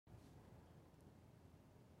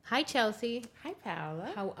Hi, Chelsea. Hi,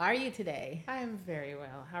 Paola. How are you today? I am very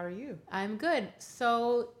well. How are you? I'm good.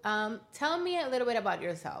 So, tell me a little bit about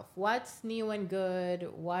yourself. What's new and good?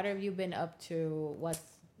 What have you been up to? What's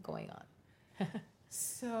going on?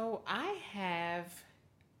 So, I have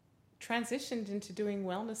transitioned into doing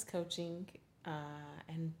wellness coaching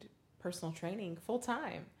and personal training full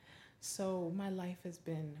time. So, my life has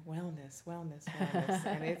been wellness,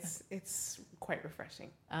 and it's quite refreshing.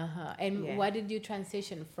 And Yeah. what did you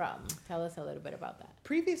transition from? Tell us a little bit about that.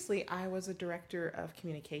 Previously, I was a director of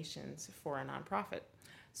communications for a nonprofit.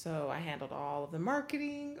 So I handled all of the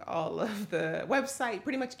marketing, all of the website,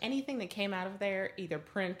 pretty much anything that came out of there, either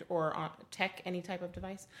print or on tech, any type of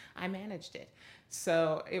device, I managed it.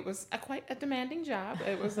 So it was quite a demanding job.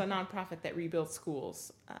 It was a nonprofit that rebuilt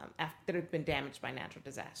schools that had been damaged by natural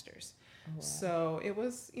disasters. Oh, wow. So it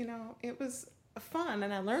was fun,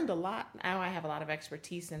 and I learned a lot. Now I have a lot of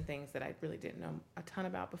expertise in things that I really didn't know a ton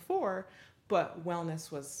about before. But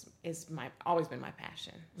wellness is always been my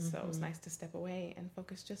passion. So it was nice to step away and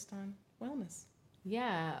focus just on wellness.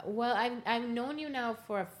 Yeah. Well, I've known you now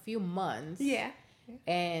for a few months. Yeah.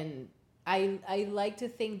 And I like to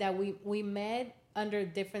think that we met under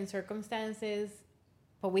different circumstances,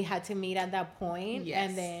 but we had to meet at that point. Yes.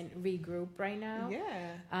 And then regroup right now.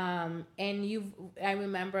 Yeah. And I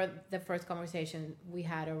remember the first conversation we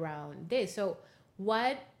had around this. So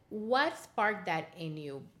what sparked that in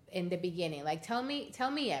you in the beginning? Like, tell me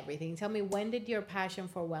everything. Tell me, when did your passion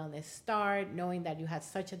for wellness start, knowing that you had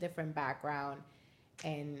such a different background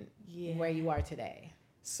and where you are today?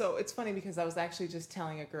 So it's funny because I was actually just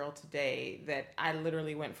telling a girl today that I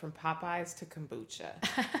literally went from Popeyes to kombucha.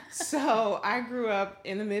 So I grew up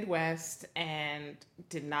in the Midwest and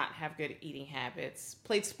did not have good eating habits.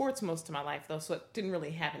 Played sports most of my life, though, so it didn't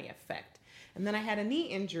really have any effect. And then I had a knee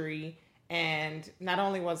injury, and not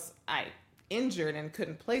only was I injured and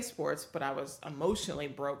couldn't play sports, but I was emotionally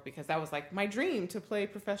broke because that was like my dream, to play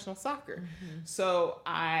professional soccer. So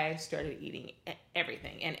I started eating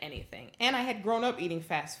everything and anything. And I had grown up eating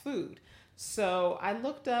fast food. So I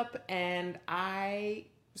looked up and I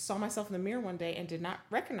saw myself in the mirror one day and did not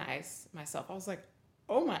recognize myself. I was like,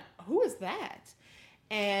 oh my, who is that?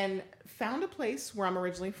 And found a place where I'm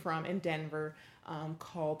originally from in Denver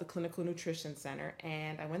called the Clinical Nutrition Center.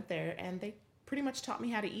 And I went there and they pretty much taught me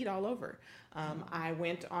how to eat all over. I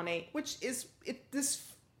went on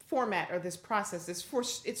this format or this process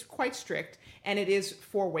it's quite strict, and it is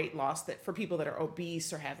for weight loss, that for people that are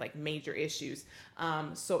obese or have like major issues.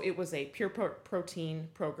 So it was a pure protein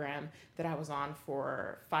program that I was on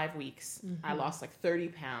for 5 weeks. I lost like 30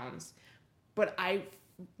 pounds, but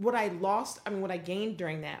what I gained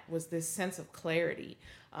during that was this sense of clarity.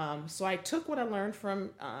 So I took what I learned from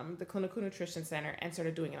the Clinical Nutrition Center and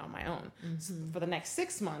started doing it on my own. So for the next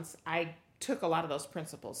 6 months, I took a lot of those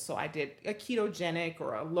principles. So I did a ketogenic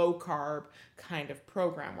or a low carb kind of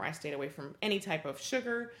program where I stayed away from any type of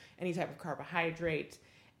sugar, any type of carbohydrate.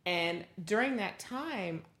 And during that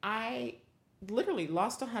time, I literally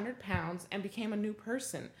lost 100 pounds and became a new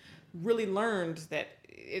person. Really learned that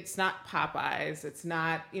it's not Popeyes. It's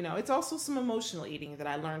not, it's also some emotional eating that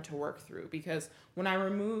I learned to work through, because when I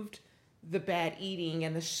removed the bad eating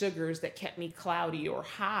and the sugars that kept me cloudy or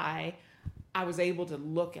high, I was able to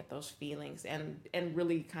look at those feelings and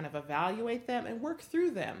really kind of evaluate them and work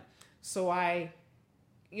through them. So I,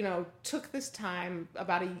 took this time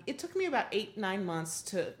it took me about 8-9 months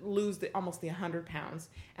to lose almost the 100 pounds.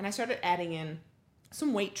 And I started adding in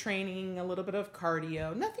some weight training, a little bit of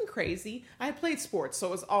cardio, nothing crazy. I had played sports, so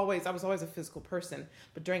I was always a physical person.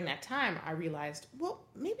 But during that time, I realized, well,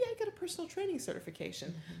 maybe I get a personal training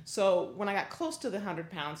certification. So when I got close to the 100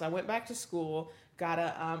 pounds, I went back to school, got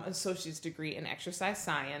an associate's degree in exercise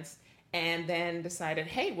science, and then decided,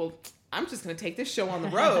 hey, well, I'm just going to take this show on the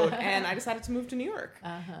road. And I decided to move to New York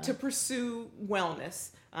to pursue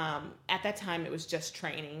wellness. At that time, it was just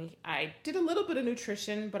training. I did a little bit of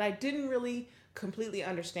nutrition, but I didn't really completely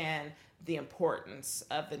understand the importance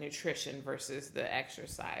of the nutrition versus the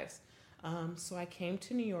exercise. So I came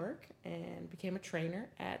to New York and became a trainer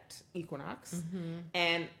at Equinox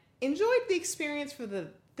and enjoyed the experience for the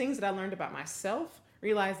things that I learned about myself,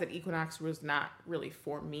 realized that Equinox was not really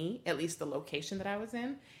for me, at least the location that I was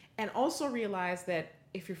in, and also realized that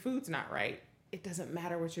if your food's not right, it doesn't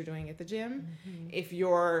matter what you're doing at the gym. If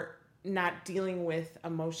you're not dealing with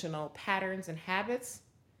emotional patterns and habits,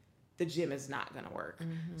 the gym is not going to work.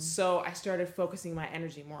 So I started focusing my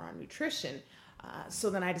energy more on nutrition. So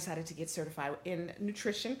then I decided to get certified in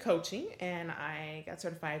nutrition coaching, and I got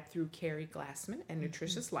certified through Carrie Glassman and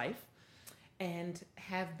Nutritious Life, and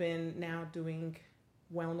have been now doing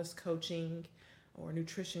wellness coaching or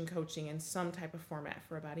nutrition coaching in some type of format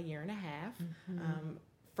for about a year and a half. Mm-hmm.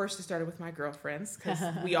 First, it started with my girlfriends because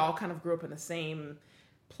we all kind of grew up in the same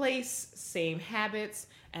place, same habits,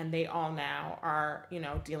 and they all now are,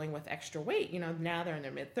 dealing with extra weight. Now they're in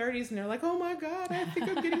their mid-30s and they're like, oh my God, I think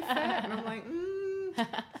I'm getting fat. And I'm like,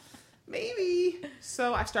 maybe.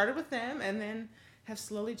 So I started with them and then have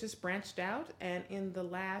slowly just branched out. And in the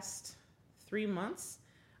last 3 months,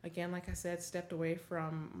 again, like I said, stepped away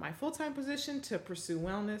from my full-time position to pursue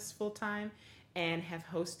wellness full-time and have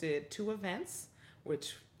hosted 2 events,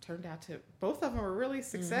 which turned out to, both of them were really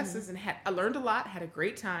successes, and I learned a lot, had a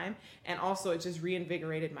great time, and also it just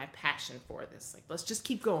reinvigorated my passion for this. Like, let's just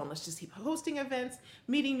keep going. Let's just keep hosting events,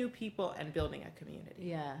 meeting new people, and building a community.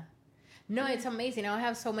 Yeah. No, it's amazing. I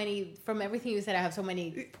have so many, from everything you said, I have so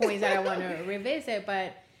many points that I want to revisit,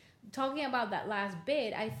 but talking about that last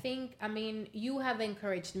bit, you have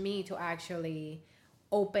encouraged me to actually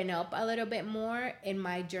open up a little bit more in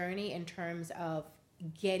my journey in terms of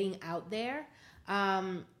getting out there.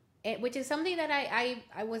 Which is something that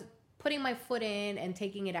I was putting my foot in and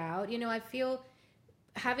taking it out. I feel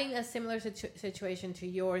having a similar situation to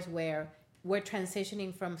yours where we're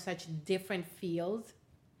transitioning from such different fields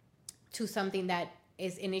to something that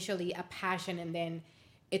is initially a passion and then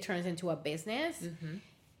it turns into a business. Mm-hmm.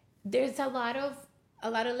 There's a lot of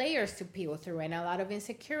layers to peel through and a lot of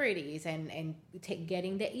insecurities and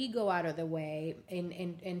getting the ego out of the way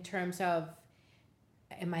in terms of,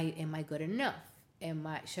 am I good enough?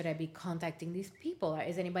 Should I be contacting these people?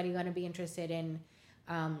 Is anybody going to be interested in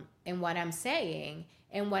what I'm saying?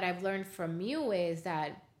 And what I've learned from you is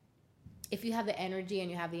that if you have the energy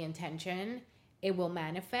and you have the intention, it will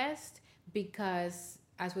manifest, because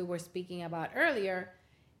as we were speaking about earlier,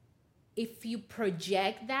 if you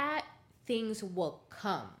project that, things will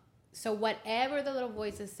come. So whatever the little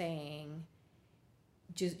voice is saying,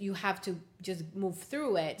 you have to just move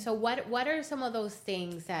through it. So what are some of those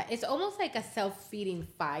things that, it's almost like a self-feeding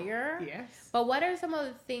fire. Yes. But what are some of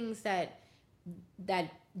the things that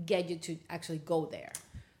get you to actually go there?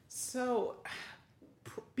 So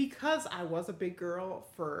because I was a big girl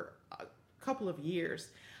for a couple of years,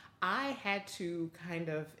 I had to kind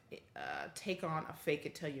of take on a fake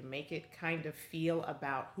it till you make it kind of feel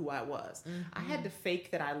about who I was. Mm-hmm. I had to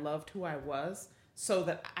fake that I loved who I was, so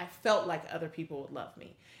that I felt like other people would love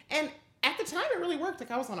me. And at the time, it really worked.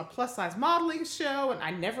 Like, I was on a plus-size modeling show, and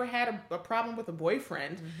I never had a problem with a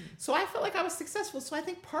boyfriend. Mm-hmm. So I felt like I was successful. So I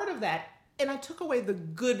think part of that, and I took away the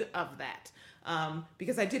good of that,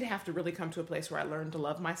 because I did have to really come to a place where I learned to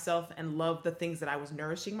love myself and love the things that I was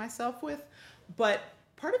nourishing myself with. But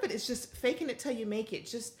part of it is just faking it till you make it.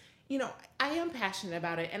 Just, I am passionate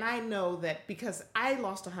about it. And I know that because I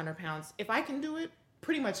lost 100 pounds, if I can do it,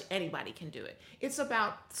 pretty much anybody can do it. It's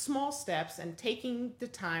about small steps and taking the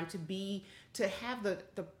time to have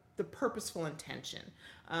the purposeful intention.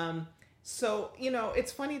 So,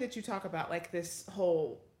 it's funny that you talk about like this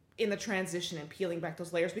whole in the transition and peeling back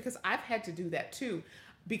those layers, because I've had to do that too.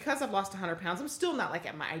 Because I've lost 100 pounds, I'm still not like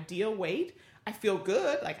at my ideal weight. I feel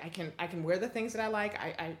good. Like I can wear the things that I like.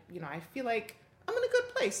 I feel like I'm in a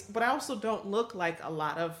good place, but I also don't look like a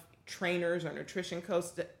lot of trainers or nutrition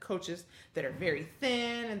coaches that are very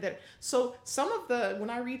thin, and so some of when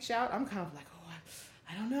I reach out, I'm kind of like, oh,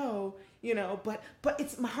 I don't know, but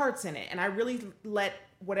it's my heart's in it, and I really let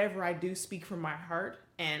whatever I do speak from my heart,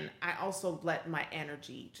 and I also let my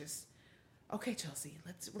energy just, okay, Chelsea,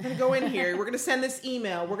 we're gonna go in here, we're gonna send this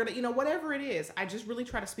email, we're gonna, whatever it is, I just really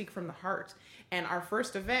try to speak from the heart. And our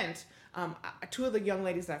first event, 2 of the young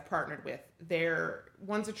ladies that I've partnered with,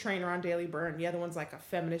 one's a trainer on Daily Burn, the other one's like a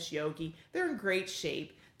feminist yogi. They're in great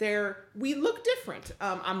shape. We look different.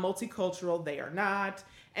 I'm multicultural, they are not.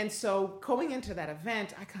 And so going into that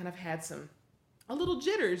event, I kind of had a little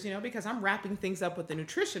jitters, because I'm wrapping things up with the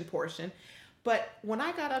nutrition portion. But when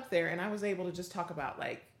I got up there and I was able to just talk about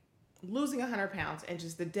like losing 100 pounds and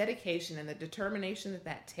just the dedication and the determination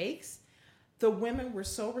that takes, the women were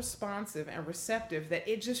so responsive and receptive that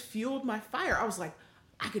it just fueled my fire. I was like,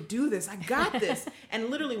 I could do this. I got this.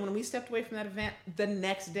 And literally when we stepped away from that event, the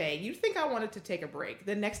next day, you'd think I wanted to take a break.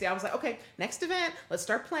 The next day I was like, okay, next event, let's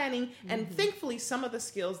start planning. Mm-hmm. And thankfully some of the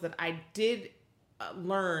skills that I did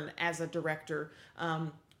learn as a director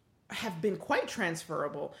have been quite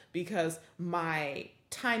transferable, because my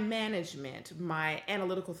time management, my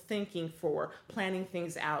analytical thinking for planning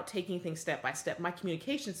things out, taking things step by step, my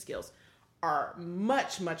communication skills are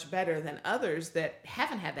much, much better than others that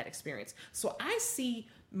haven't had that experience. So I see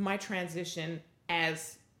my transition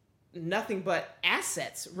as nothing but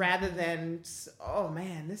assets rather than, oh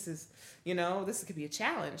man, this could be a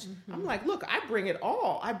challenge. Mm-hmm. I'm like, look, I bring it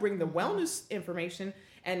all. I bring the wellness information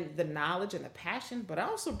and the knowledge and the passion, but I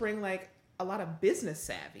also bring like a lot of business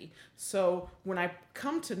savvy. So when I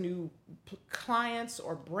come to new clients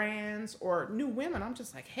or brands or new women, I'm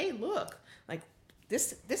just like, hey, look, like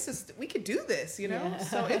this is, we could do this, you know? Yeah.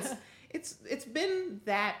 So it's been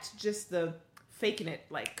that, just the faking it,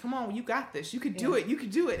 like, come on, you got this, you could do it, you could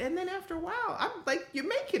do it. And then after a while, I'm like, you're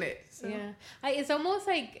making it. So. Yeah. It's almost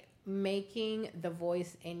like making the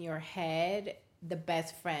voice in your head the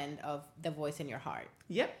best friend of the voice in your heart.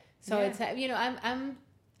 Yep. So it's, you know, I'm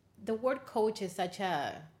the word coach is such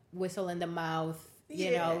a whistle in the mouth,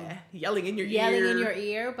 you know, yelling in your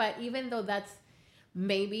ear. But even though that's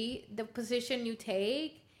maybe the position you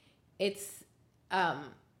take, it's,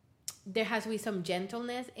 there has to be some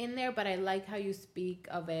gentleness in there, but I like how you speak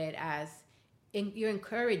of it as you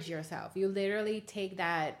encourage yourself. You literally take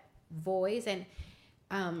that voice and,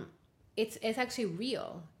 it's actually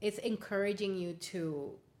real. It's encouraging you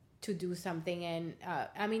to do something. And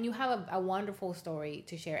I mean, you have a wonderful story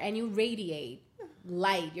to share, and you radiate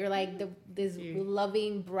light. You're like this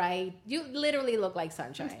loving, bright. You literally look like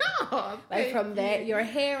sunshine. Oh, like from your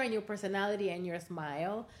hair and your personality and your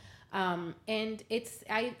smile. And it's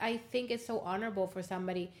I think it's so honorable for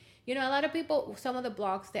somebody. You know, a lot of people. Some of the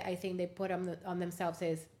blocks that I think they put on themselves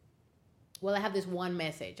is, well, I have this one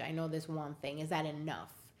message. I know this one thing. Is that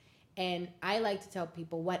enough? And I like to tell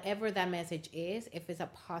people, whatever that message is, if it's a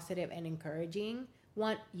positive and encouraging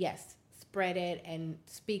one, yes, spread it and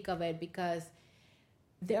speak of it, because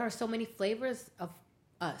there are so many flavors of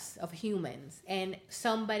us, of humans, and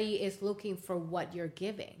somebody is looking for what you're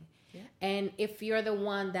giving. Yeah. And if you're the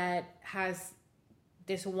one that has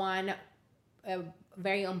this one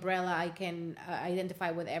very umbrella, I can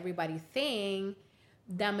identify with everybody thing,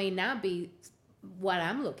 that may not be what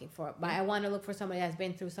I'm looking for, but I want to look for somebody that's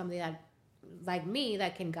been through something that, like me,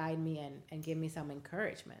 that can guide me and give me some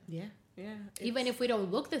encouragement. Yeah. Even if we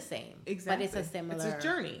don't look the same, exactly. But it's a similar. It's a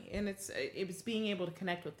journey, and it's being able to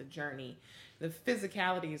connect with the journey. The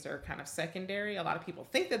physicalities are kind of secondary. A lot of people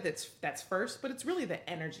think that that's first, but it's really the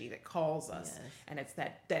energy that calls us, and it's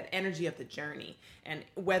that energy of the journey. And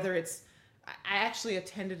whether it's, I actually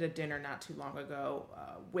attended a dinner not too long ago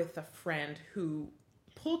with a friend who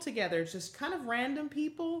pulled together just kind of random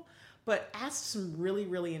people, but asked some really,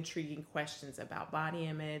 really intriguing questions about body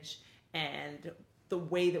image and the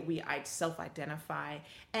way that we self-identify.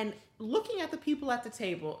 And looking at the people at the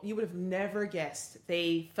table, you would have never guessed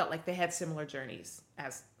they felt like they had similar journeys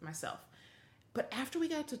as myself. But after we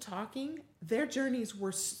got to talking, their journeys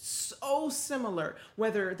were so similar,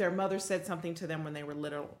 whether their mother said something to them when they were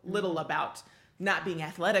little about not being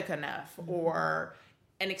athletic enough, or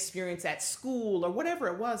an experience at school, or whatever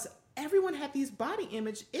it was. Everyone had these body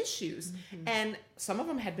image issues, and some of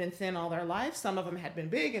them had been thin all their life. Some of them had been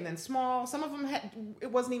big and then small. Some of them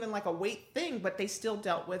it wasn't even like a weight thing, but they still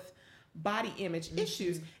dealt with body image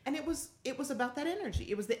issues. And it was about that energy.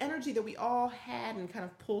 It was the energy that we all had and kind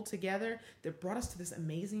of pulled together that brought us to this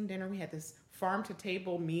amazing dinner. We had this farm to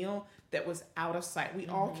table meal that was out of sight. We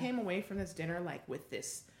all came away from this dinner like with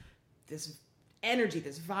this energy,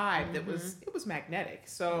 this vibe that was magnetic.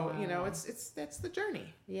 So, you know, that's the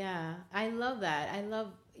journey. Yeah. I love that. I love,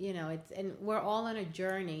 you know, and we're all on a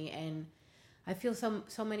journey, and I feel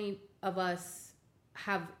so many of us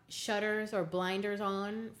have shutters or blinders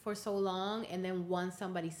on for so long, and then once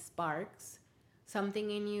somebody sparks something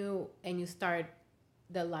in you and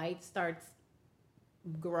the light starts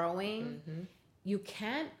growing, you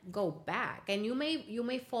can't go back, and you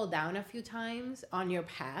may fall down a few times on your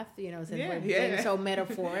path, you know, since we're being so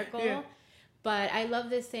metaphorical. But I love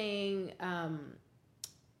this saying.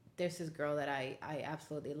 There's this girl that I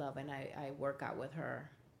absolutely love, and I work out with her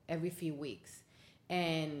every few weeks,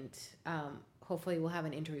 and hopefully we'll have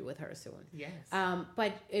an interview with her soon. Yes.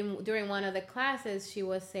 But during one of the classes, she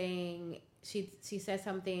was saying, she said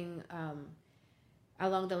something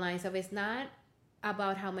along the lines of, it's not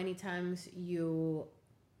about how many times you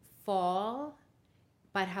fall,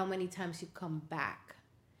 but how many times you come back.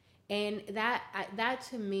 And that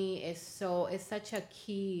to me is such a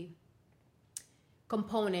key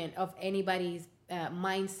component of anybody's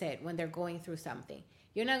mindset when they're going through something.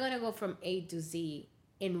 You're not going to go from A to Z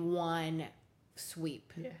in one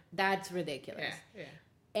sweep. Yeah. That's ridiculous. Yeah.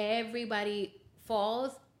 Everybody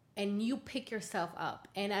falls, and you pick yourself up.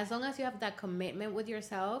 And as long as you have that commitment with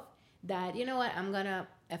yourself, that, you know what, I'm going to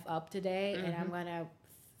F up today, and I'm going to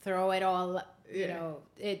throw it all, you know,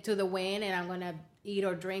 to the wind, and I'm going to eat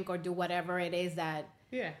or drink or do whatever it is that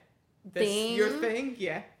thing. Your thing,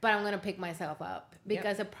 But I'm going to pick myself up.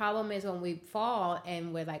 Because the problem is when we fall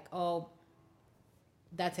and we're like, oh,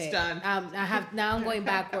 that's it. Done. Now I'm going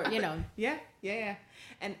backward, you know. Yeah.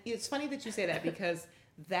 And it's funny that you say that, because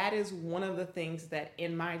that is one of the things that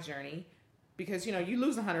in my journey, because, you know, you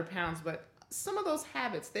lose 100 pounds, but some of those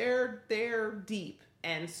habits, they're deep.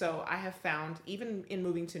 And so I have found, even in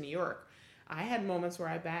moving to New York, I had moments where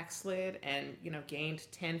I backslid and, you know, gained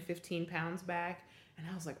 10, 15 pounds back. And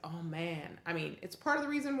I was like, oh man. I mean, it's part of the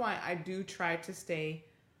reason why I do try to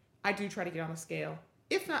get on a scale.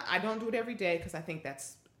 If not, I don't do it every day because I think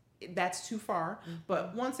that's too far. Mm-hmm.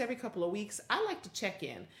 But once every couple of weeks, I like to check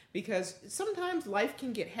in because sometimes life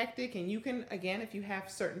can get hectic and you can, again, if you have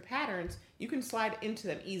certain patterns, you can slide into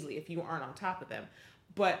them easily if you aren't on top of them.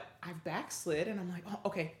 But I've backslid and I'm like, oh,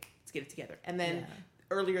 okay, let's get it together. And then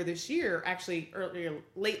earlier this year,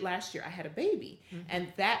 late last year, I had a baby. Mm-hmm. And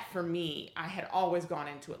that for me, I had always gone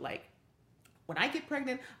into it like, when I get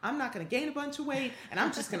pregnant, I'm not going to gain a bunch of weight. And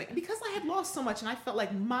I'm just going to, because I had lost so much and I felt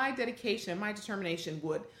like my dedication, my determination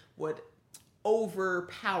would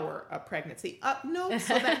overpower a pregnancy. No,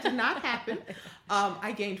 so that did not happen.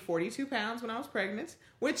 I gained 42 pounds when I was pregnant,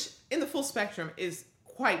 which in the full spectrum is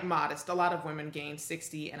quite modest. A lot of women gain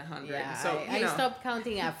 60 and 100. Yeah, so I stopped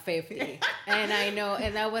counting at 50. And I know,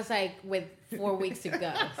 and that was like with 4 weeks to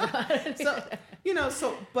go.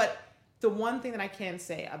 But the one thing that I can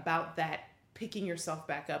say about that picking yourself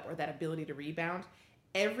back up or that ability to rebound,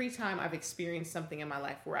 every time I've experienced something in my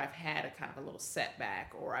life where I've had a kind of a little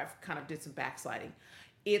setback or I've kind of did some backsliding,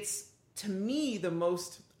 it's to me the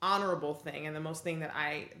most honorable thing and the most thing that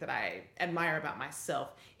I admire about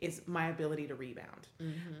myself is my ability to rebound.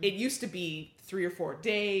 Mm-hmm. It used to be 3 or 4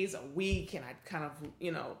 days, a week, and I'd kind of,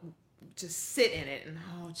 you know, just sit in it and,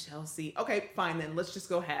 oh, Chelsea, okay, fine, then let's just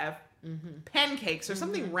go have pancakes or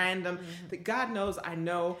something random that God knows I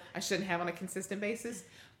know I shouldn't have on a consistent basis.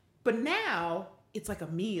 But now it's like a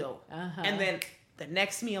meal. And then the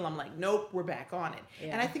next meal, I'm like, nope, we're back on it.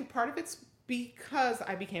 Yeah. And I think part of it's because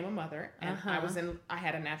I became a mother and I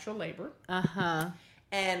had a natural labor.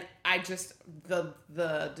 And I just,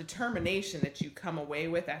 the determination that you come away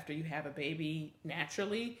with after you have a baby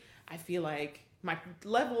naturally, I feel like my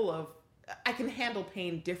level of, I can handle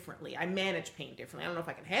pain differently. I manage pain differently. I don't know if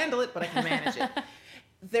I can handle it, but I can manage it.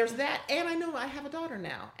 There's that. And I know I have a daughter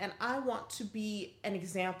now and I want to be an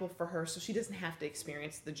example for her so she doesn't have to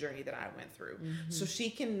experience the journey that I went through. Mm-hmm. So she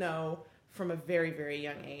can know from a very, very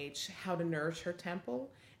young age how to nourish her temple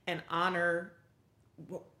and honor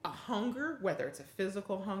a hunger, whether it's a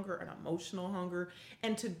physical hunger, an emotional hunger,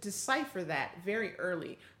 and to decipher that very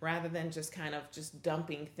early rather than just kind of just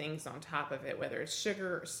dumping things on top of it, whether it's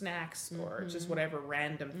sugar or snacks or just whatever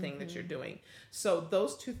random thing that you're doing. So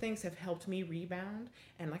those two things have helped me rebound.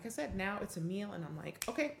 And like I said, now it's a meal and I'm like,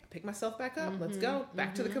 okay, pick myself back up. Let's go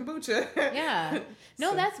back to the kombucha. Yeah. No,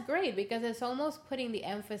 so that's great because it's almost putting the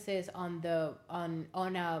emphasis on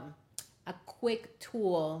a quick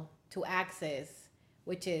tool to access,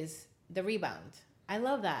 which is the rebound. I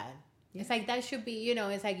love that. Yeah. It's like that should be, you know,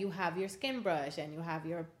 it's like you have your skin brush and you have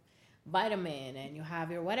your vitamin and you have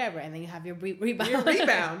your whatever and then you have your rebound. Your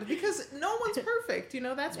rebound, because no one's perfect. You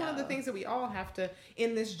know, that's one of the things that we all have to,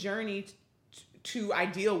 in this journey to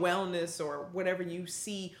ideal wellness or whatever you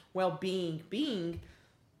see well-being being,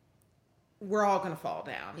 we're all going to fall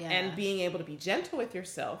down. Yeah. And being able to be gentle with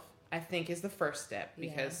yourself, I think, is the first step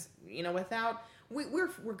because, you know, without...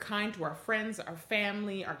 We're kind to our friends, our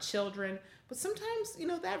family, our children, but sometimes, you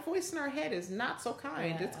know, that voice in our head is not so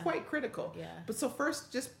kind. Yeah. It's quite critical. Yeah. But so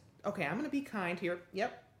first, just, okay, I'm going to be kind here.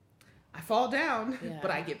 Yep. I fall down,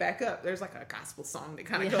 but I get back up. There's like a gospel song that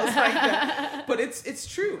kind of goes like that. But it's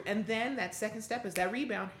true. And then that second step is that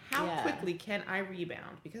rebound. How quickly can I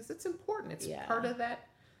rebound? Because it's important. It's part of that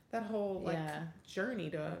whole journey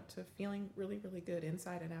to feeling really, really good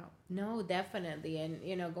inside and out. No, definitely. And,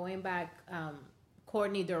 you know, going back,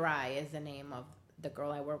 Courtney Deri is the name of the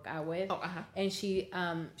girl I work out with. And she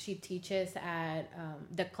teaches at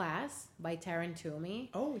The Class by Taryn Toomey.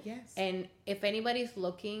 Oh, yes. And if anybody's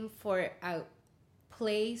looking for a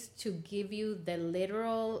place to give you the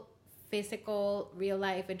literal physical real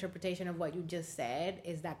life interpretation of what you just said,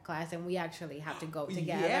 is that class, and we actually have to go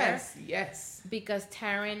together. Yes. Because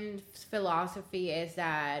Taryn's philosophy is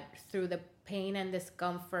that through the pain and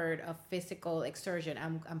discomfort of physical exertion,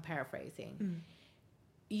 I'm paraphrasing,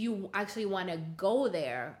 you actually want to go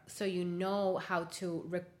there so you know how to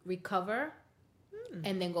recover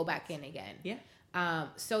and then go back in again. Yeah.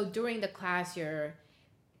 So during the class, you're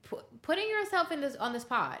putting yourself on the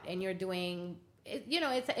spot, and you're doing, you know,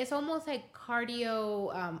 it's almost like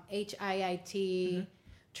cardio, HIIT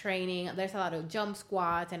training. There's a lot of jump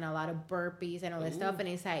squats and a lot of burpees and all this stuff. And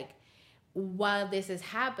it's like, while this is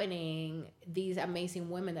happening, these amazing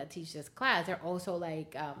women that teach this class, they're also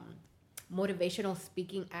like motivational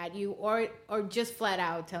speaking at you, or just flat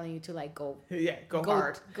out telling you to like go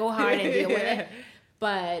hard and deal with it.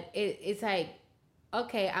 But it's like,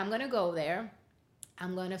 okay, I'm gonna go there,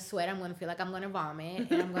 I'm gonna sweat, I'm gonna feel like I'm gonna vomit,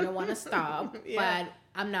 and I'm gonna want to stop, but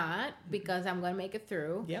I'm not, because I'm gonna make it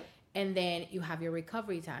through. Yep. And then you have your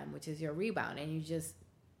recovery time, which is your rebound, and you just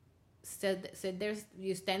sit there,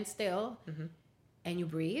 you stand still, and you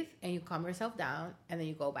breathe, and you calm yourself down, and then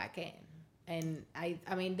you go back in. And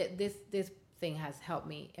I mean, this thing has helped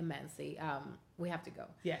me immensely. We have to go.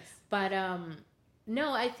 Yes. But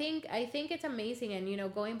no, I think it's amazing. And, you know,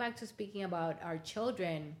 going back to speaking about our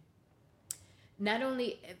children, not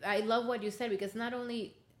only, I love what you said, because not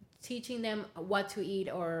only teaching them what to eat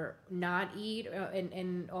or not eat,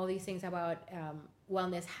 and all these things about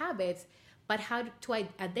wellness habits, but how to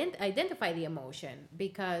identify the emotion.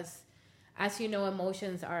 Because, as you know,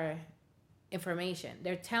 emotions are information.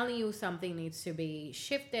 They're telling you something needs to be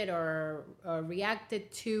shifted or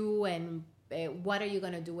reacted to, and what are you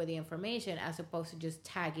going to do with the information, as opposed to just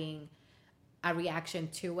tagging a reaction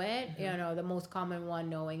to it. You know, the most common one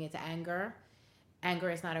knowing is anger.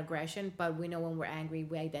 Anger is not aggression, but we know when we're angry,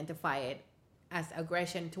 we identify it as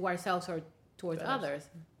aggression to ourselves or towards others.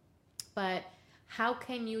 But how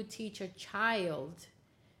can you teach a child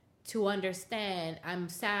to understand, I'm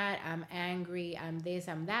sad, I'm angry, I'm this,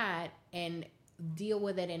 I'm that, and deal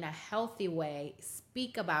with it in a healthy way,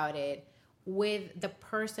 speak about it with the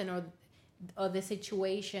person or the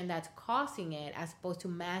situation that's causing it, as opposed to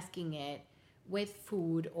masking it with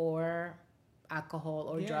food or alcohol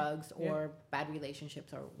or drugs or bad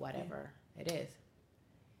relationships or whatever it is.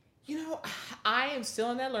 You know, I am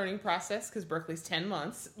still in that learning process, because Berkeley's 10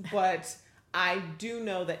 months, but I do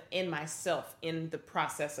know that in myself, in the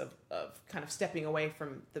process of kind of stepping away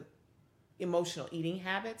from the emotional eating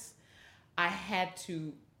habits, I had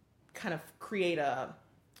to kind of create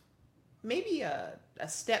maybe a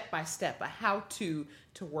step-by-step, a how-to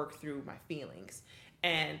work through my feelings.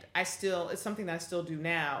 And it's something that I still do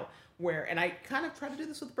now, and I kind of try to do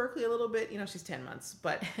this with Berkeley a little bit. You know, she's 10 months,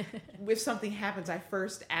 but if something happens, I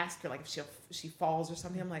first ask her, like, if she falls or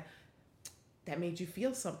something, I'm like, that made you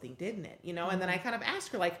feel something, didn't it? You know, and then I kind of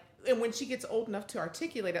ask her, like, and when she gets old enough to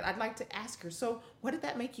articulate it, I'd like to ask her, so what did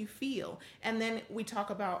that make you feel? And then we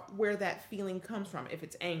talk about where that feeling comes from, if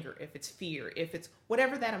it's anger, if it's fear, if it's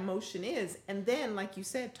whatever that emotion is. And then, like you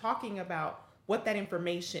said, talking about what that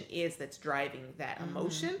information is that's driving that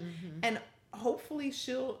emotion. And hopefully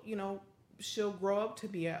she'll grow up to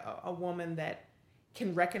be a woman that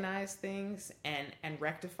can recognize things and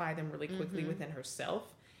rectify them really quickly within herself,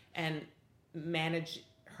 and manage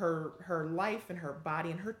her life and her body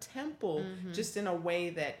and her temple just in a way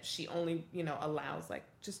that she only, allows like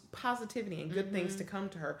just positivity and good things to come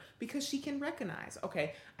to her, because she can recognize,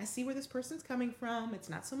 okay, I see where this person's coming from. It's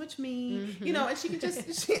not so much me, and she can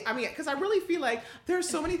just, because I really feel like there's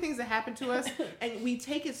so many things that happen to us and we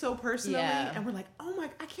take it so personally and we're like, oh my,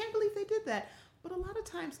 I can't believe they did that. But a lot of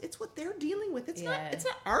times it's what they're dealing with. It's not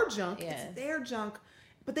our junk. Yes. It's their junk.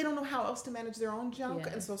 But they don't know how else to manage their own junk.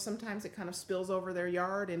 Yes. And so sometimes it kind of spills over their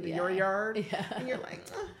yard into your yard. Yeah. And you're like,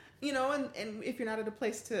 and if you're not at a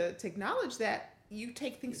place to acknowledge that, you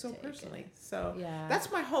take things so personally. So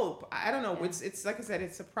that's my hope. I don't know. Yeah. It's like I said,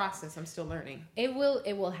 it's a process. I'm still learning. It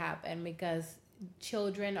will happen, because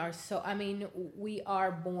children are we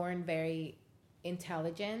are born very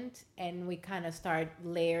intelligent, and we kind of start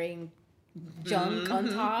layering junk on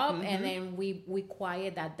top, and then we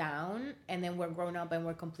quiet that down, and then we're grown up and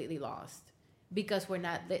we're completely lost, because we're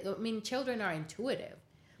not, children are intuitive.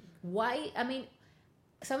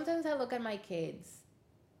 Sometimes I look at my kids,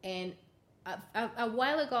 and a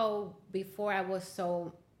while ago, before I was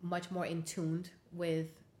so much more in tune with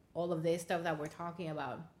all of this stuff that we're talking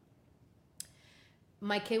about,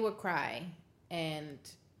 my kid would cry, and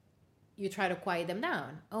you try to quiet them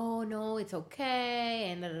down. Oh no, it's okay,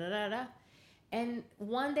 and da da da da. And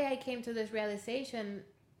one day I came to this realization.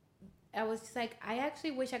 I was just like, I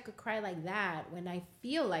actually wish I could cry like that when I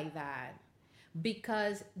feel like that,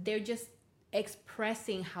 because they're just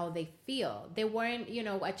expressing how they feel. They weren't,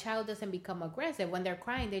 a child doesn't become aggressive. When they're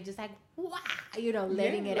crying, they're just like, wow,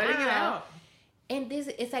 letting it out. And this,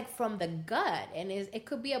 it's like from the gut. And it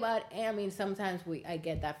could be about, sometimes I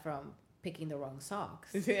get that from picking the wrong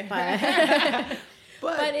socks.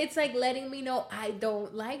 But it's like letting me know I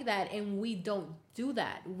don't like that, and we don't do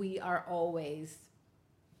that. We are always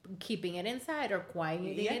keeping it inside or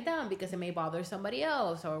quieting it down, because it may bother somebody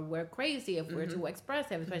else, or we're crazy if we're too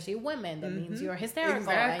expressive, especially women. That means you're hysterical.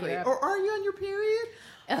 Exactly. Or are you on your period?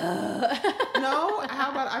 No? How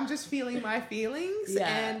about I'm just feeling my feelings,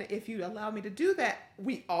 and if you allow me to do that,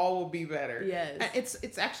 we all will be better. Yes. And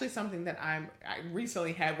it's actually something that I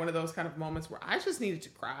recently had one of those kind of moments where I just needed to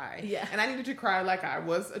cry. Yeah. And I needed to cry like I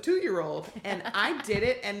was a 2-year-old. And I did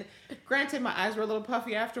it. And granted, my eyes were a little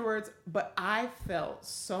puffy afterwards, but I felt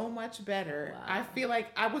so much better. Wow. I feel like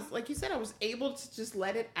I was, like you said, I was able to just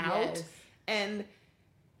let it out. Yes. And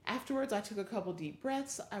afterwards, I took a couple deep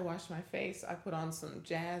breaths. I washed my face. I put on some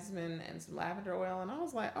jasmine and some lavender oil, and I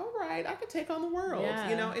was like, "All right, I could take on the world." Yeah.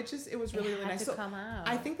 You know, it was really, really nice. To come out.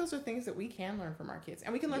 I think those are things that we can learn from our kids,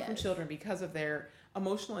 and we can learn from children because of their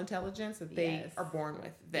emotional intelligence that they are born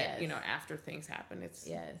with. That you know, after things happen, it's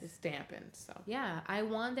dampened. So yeah, I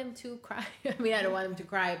want them to cry. I mean, I don't want them to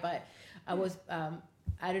cry, but I was.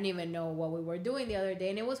 I don't even know what we were doing the other day,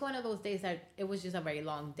 and it was one of those days that it was just a very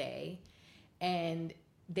long day, and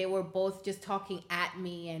they were both just talking at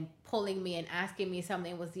me and pulling me and asking me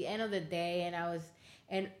something. It was the end of the day,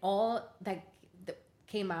 and all that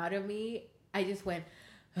came out of me, I just went,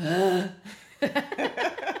 yeah.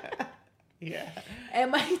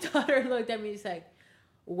 And my daughter looked at me, she's like,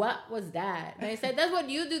 "What was that?" And I said, "That's what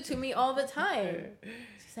you do to me all the time."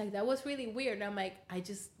 She's like, "That was really weird." And I'm like, I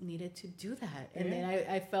just needed to do that. And then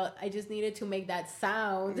I felt I just needed to make that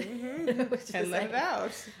sound. And let it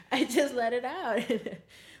out. I just let it out.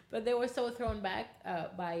 But they were so thrown back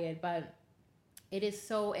by it. But it is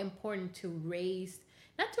so important to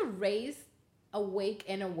not to raise awake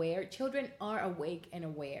and aware. Children are awake and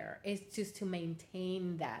aware. It's just to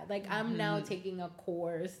maintain that. Like I'm now taking a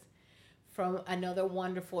course from another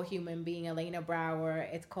wonderful human being, Elena Brower.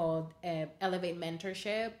 It's called Elevate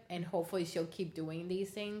Mentorship, and hopefully she'll keep doing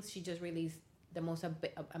these things. She just released the most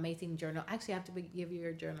amazing journal. Actually, I have to give you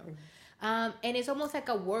your journal. And it's almost like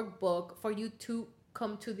a workbook for you to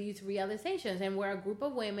come to these realizations. And we're a group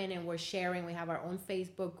of women, and we're sharing. We have our own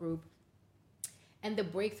Facebook group. And the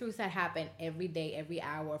breakthroughs that happen every day, every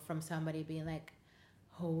hour, from somebody being like,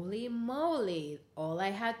 holy moly, all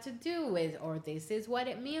I had to do is, or this is what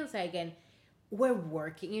it means like. And we're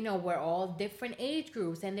working, you know, we're all different age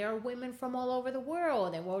groups, and there are women from all over the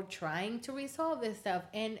world, and we're trying to resolve this stuff.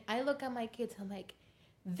 And I look at my kids, I'm like,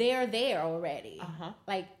 they're there already.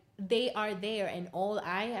 Like, they are there, and all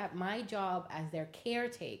I have, my job as their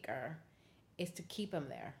caretaker is to keep them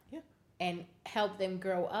there. Yeah. And help them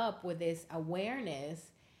grow up with this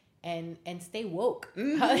awareness and stay woke.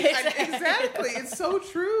 Exactly. It's so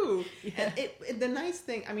true. Yeah. And the nice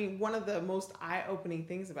thing, I mean, one of the most eye-opening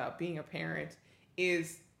things about being a parent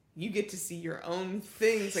is you get to see your own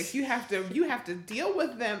things. Like you have to deal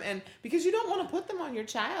with them, and because you don't want to put them on your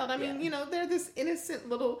child. I mean, you know, they're this innocent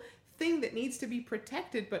little thing that needs to be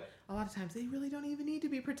protected, but a lot of times they really don't even need to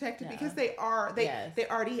be protected because they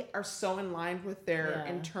already are so in line with their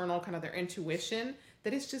internal kind of their intuition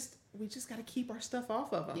that it's just, we just got to keep our stuff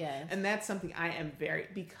off of them. Yes. And that's something I am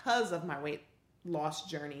because of my weight loss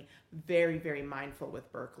journey, very, very mindful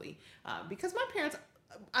with Berkeley. Because my parents,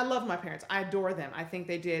 I love my parents. I adore them. I think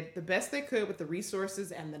they did the best they could with the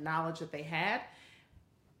resources and the knowledge that they had.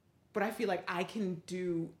 But I feel like I can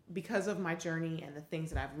do, because of my journey and the things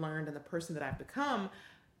that I've learned and the person that I've become,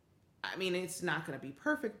 I mean, it's not going to be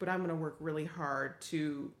perfect, but I'm going to work really hard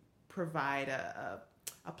to provide a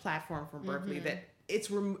platform for Berkeley that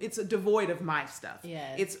it's a devoid of my stuff.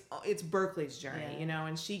 Yes. It's Berkeley's journey, you know,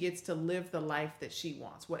 and she gets to live the life that she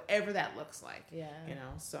wants, whatever that looks like. Yeah. You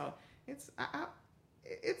know, so it's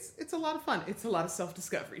a lot of fun. It's a lot of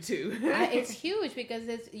self-discovery too. It's huge because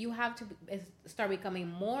you have to start becoming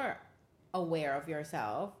more aware of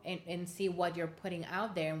yourself and see what you're putting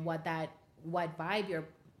out there and what vibe you're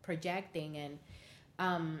projecting,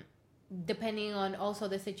 and depending on also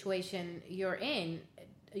the situation you're in,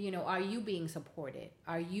 you know, are you being supported?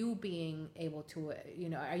 Are you being able to, you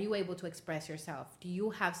know, are you able to express yourself? Do you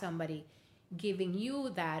have somebody giving you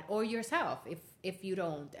that, or yourself if you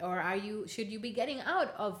don't, or should you be getting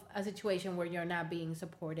out of a situation where you're not being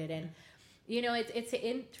supported? And you know, it's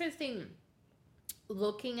interesting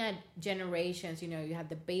looking at generations. You know, you have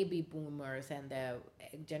the baby boomers and the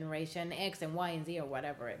generation X and Y and Z or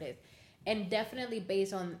whatever it is, and definitely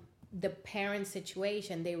based on the parent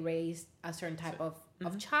situation, they raised a certain type of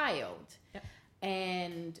child. Yep.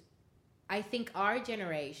 And I think our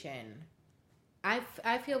generation, I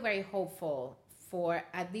feel very hopeful for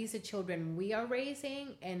at least the children we are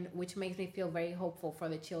raising, and which makes me feel very hopeful for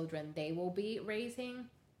the children they will be raising,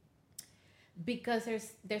 because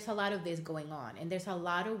there's a lot of this going on, and there's a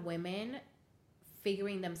lot of women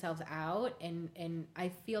figuring themselves out, and I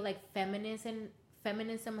feel like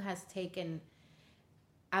feminism has taken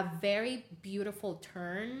a very beautiful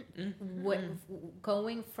turn,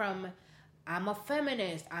 going from I'm a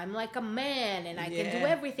feminist. I'm like a man, and I can do Yeah.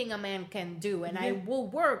 everything a man can do, and I Yeah. will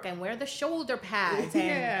work and wear the shoulder pads and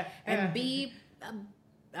Yeah. and be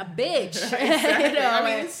a bitch. Exactly. You know, I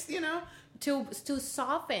mean, and it's, you know. to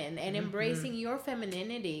soften and embracing your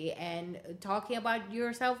femininity and talking about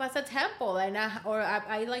yourself as a temple, and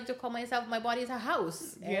I like to call myself, my body is a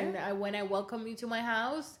house, and when I welcome you to my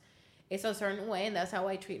house, it's a certain way, and that's how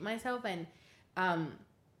I treat myself, and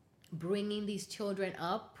bringing these children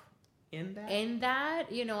up In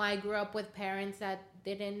that, you know, I grew up with parents that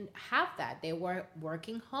didn't have that. They were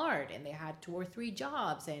working hard and they had 2 or 3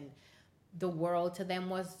 jobs, and the world to them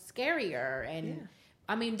was scarier. And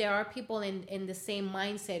I mean, there are people in the same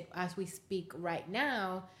mindset as we speak right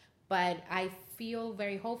now, but I feel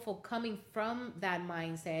very hopeful coming from that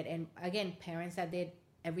mindset. And again, parents that did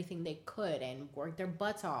everything they could and worked their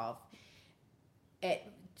butts off. It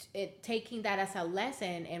taking that as a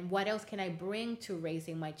lesson, and what else can I bring to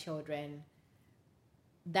raising my children?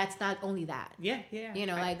 That's not only that. Yeah. You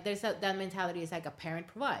know, like there's that mentality is like a parent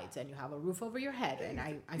provides, and you have a roof over your head, and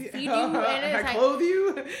I feed you, and it's I clothe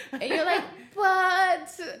you, and you're like,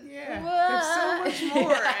 but there's so much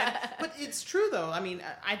more. But it's true though. I mean,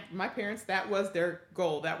 my parents, that was their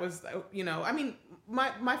goal. That was, you know, I mean,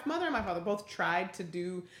 my mother and my father both tried to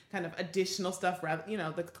do kind of additional stuff, rather, you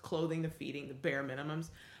know, the clothing, the feeding, the bare minimums.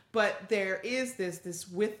 But there is this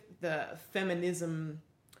with the feminist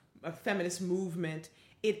movement.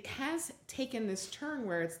 It has taken this turn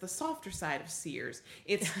where it's the softer side of Sears.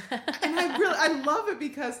 And I love it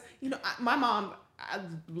because, you know, my mom,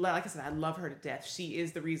 like I said, I love her to death. She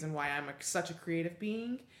is the reason why I'm such a creative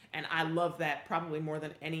being. And I love that probably more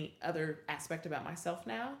than any other aspect about myself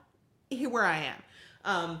now, where I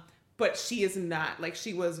am. But she is not, like,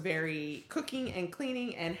 she was very cooking and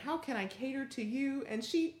cleaning and how can I cater to you? And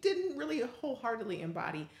she didn't really wholeheartedly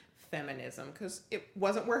embody feminism because it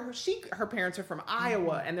wasn't where her parents are from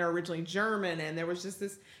Iowa and they're originally German, and there was just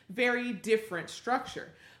this very different structure.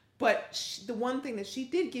 But the one thing that she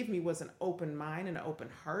did give me was an open mind and an open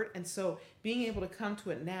heart. And so being able to come to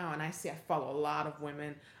it now, and I follow a lot of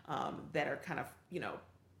women that are kind of, you know,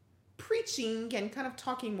 preaching and kind of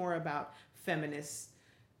talking more about feminist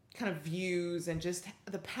kind of views and just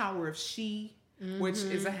the power of she, which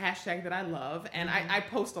is a hashtag that I love. And I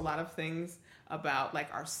post a lot of things about like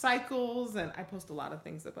our cycles, and I post a lot of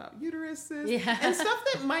things about uteruses and stuff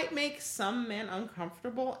that might make some men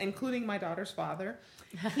uncomfortable, including my daughter's father.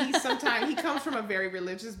 He comes from a very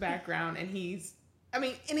religious background, and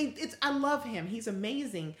I love him. He's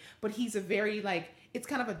amazing, but he's a very like, it's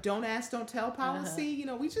kind of a don't ask, don't tell policy. You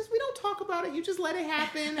know, we don't talk about it. You just let it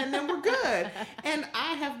happen and then we're good. And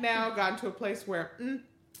I have now gotten to a place where,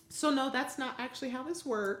 so no, that's not actually how this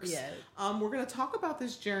works. Yes. We're going to talk about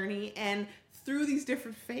this journey, and through these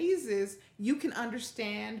different phases, you can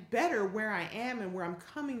understand better where I am and where I'm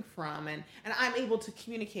coming from. And I'm able to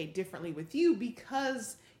communicate differently with you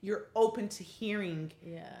because you're open to hearing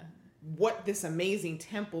what this amazing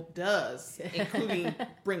temple does, including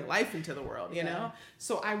bring life into the world, you know?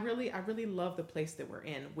 So I really love the place that we're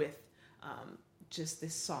in with just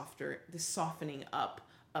this softening up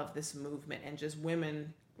of this movement, and just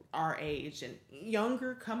women our age and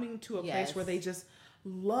younger coming to a place where they just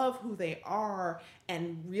love who they are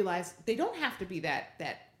and realize they don't have to be that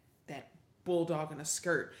bulldog in a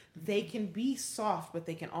skirt. They can be soft, but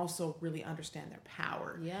they can also really understand their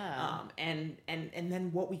power. And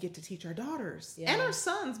then what we get to teach our daughters and our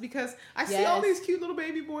sons, because I see all these cute little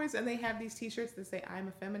baby boys and they have these t-shirts that say I'm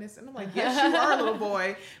a feminist, and I'm like, yes, you are, little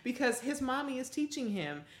boy, because his mommy is teaching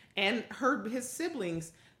him and his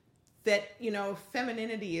siblings that, you know,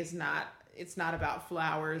 femininity is not, it's not about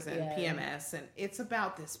flowers and PMS, and it's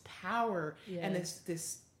about this power and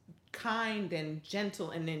this kind and gentle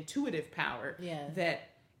and intuitive power that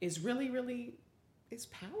is really, really, is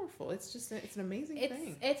powerful. It's just, it's an amazing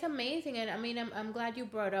thing. It's amazing. And I mean, I'm glad you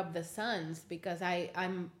brought up the sons, because I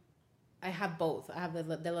have both. I have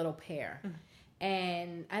the little pair.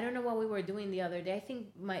 And I don't know what we were doing the other day. I think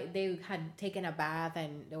they had taken a bath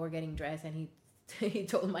and they were getting dressed, and he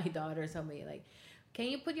told my daughter something like, can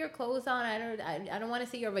you put your clothes on? I don't want to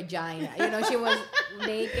see your vagina. You know, she was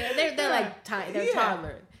naked. They're like they're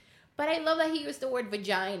toddlers. But I love that he used the word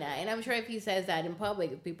vagina. And I'm sure if he says that in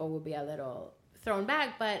public, people will be a little thrown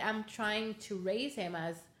back. But I'm trying to raise him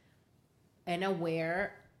as an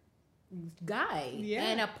aware guy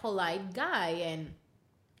and a polite guy and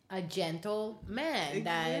a gentle man.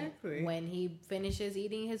 That when he finishes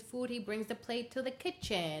eating his food, he brings the plate to the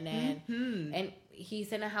kitchen, and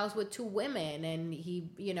he's in a house with 2 women, and he,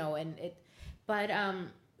 you know, and it, but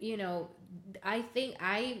you know, I think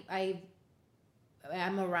I'm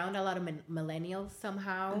around a lot of millennials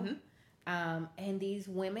somehow. And these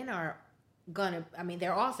women are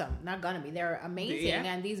they're awesome. Not gonna be. They're amazing. Yeah.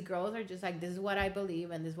 And these girls are just like, this is what I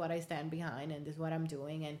believe, and this is what I stand behind, and this is what I'm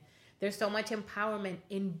doing. And there's so much empowerment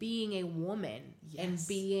in being a woman,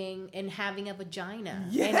 and having a vagina,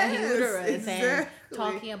 and a uterus, and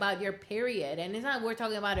talking about your period. And it's not we're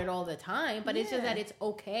talking about it all the time, but it's just that it's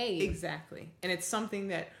okay. Exactly. And it's something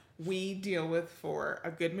that we deal with for a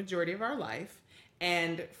good majority of our life.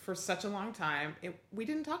 And for such a long time, we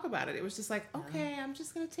didn't talk about it. It was just like, okay, I'm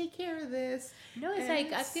just going to take care of this. No, it's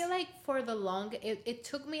like, I feel like for the it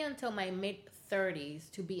took me until my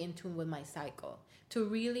mid-30s to be in tune with my cycle. To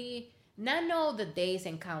really not know the days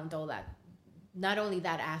and count all that. Not only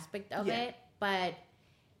that aspect of it, but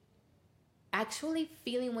actually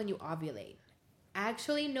feeling when you ovulate.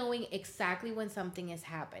 Actually knowing exactly when something is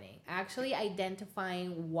happening, actually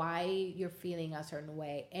identifying why you're feeling a certain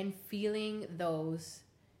way, and feeling those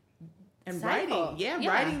and cycles.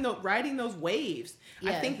 riding those waves.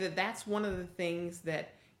 I think that's one of the things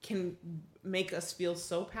that can make us feel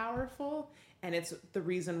so powerful, and it's the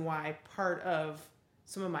reason why part of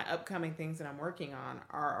some of my upcoming things that I'm working on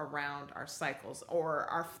are around our cycles,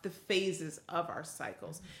 or the phases of our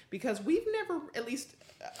cycles, because we've never, at least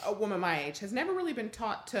a woman my age, has never really been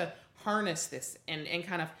taught to harness this and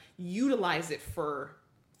kind of utilize it for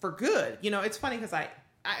good. You know, it's funny because I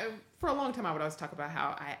for a long time I would always talk about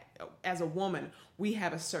how as a woman, we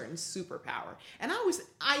have a certain superpower, and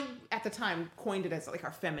I at the time coined it as like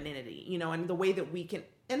our femininity, you know, and the way that we can,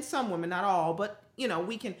 and some women, not all, but you know,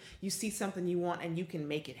 you see something you want and you can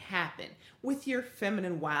make it happen with your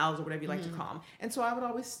feminine wiles, or whatever you like to call them. And so I would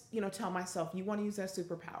always, you know, tell myself, you want to use that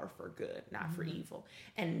superpower for good, not for evil.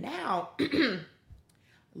 And now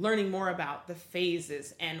learning more about the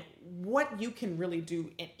phases and what you can really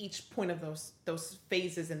do at each point of those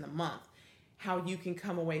phases in the month, how you can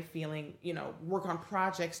come away feeling, you know, work on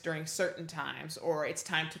projects during certain times, or it's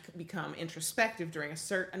time to become introspective during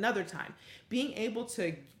another time. Being able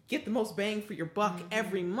to get the most bang for your buck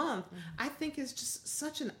every month, I think is just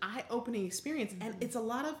such an eye-opening experience. And it's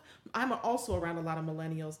I'm also around a lot of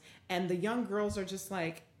millennials, and the young girls are just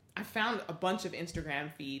like, I found a bunch of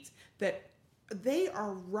Instagram feeds that they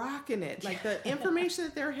are rocking it. Like, the information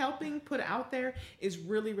that they're helping put out there is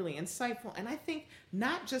really, really insightful. And I think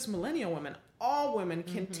not just millennial women, all women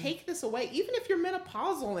can take this away. Even if you're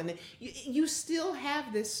menopausal, and you still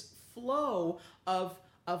have this flow of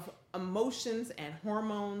emotions and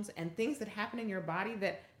hormones and things that happen in your body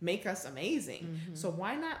that make us amazing. So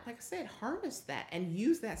why not, like I said, harness that and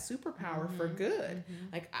use that superpower for good?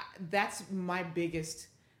 Like, that's my biggest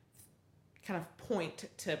kind of point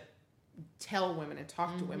to tell women and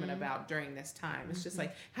talk to women about during this time. It's just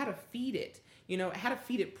like how to feed it, you know, how to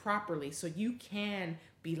feed it properly so you can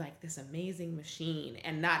be like this amazing machine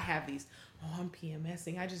and not have these, oh, I'm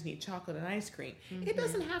PMSing, I just need chocolate and ice cream. It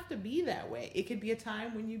doesn't have to be that way. It could be a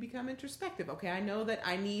time when you become introspective. Okay, I know that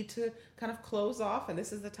I need to kind of close off, and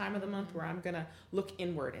this is the time of the month where I'm going to look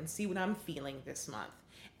inward and see what I'm feeling this month.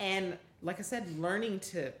 And like I said, learning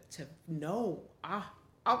to know, I'm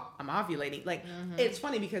ovulating. Like, it's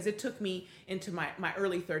funny because it took me into my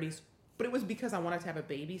early 30s, but it was because I wanted to have a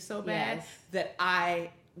baby so bad that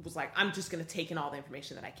I was like, I'm just going to take in all the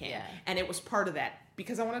information that I can. Yeah. And it was part of that.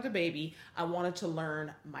 Because I wanted a baby, I wanted to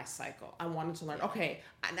learn my cycle. I wanted to learn, okay,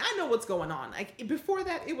 I know what's going on. Like, before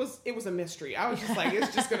that, it was a mystery. I was just like,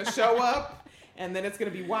 it's just going to show up, and then it's going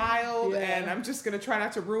to be wild, and I'm just going to try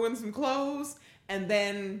not to ruin some clothes, and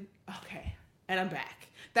then, okay, and I'm back.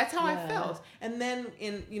 That's how I felt. And then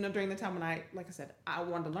during the time when I said, I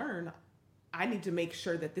wanted to learn, I need to make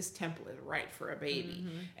sure that this temple is right for a baby.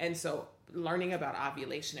 And so learning about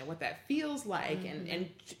ovulation and what that feels like,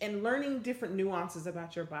 and learning different nuances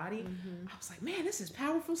about your body, I was like, man, this is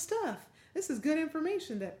powerful stuff. This is good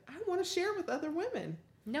information that I want to share with other women.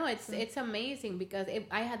 No, it's amazing because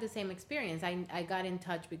I had the same experience. I got in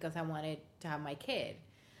touch because I wanted to have my kid.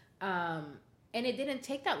 And it didn't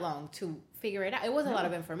take that long to figure it out. It was a lot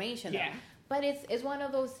of information, though. But it's one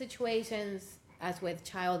of those situations, as with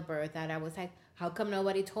childbirth, that I was like, how come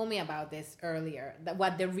nobody told me about this earlier?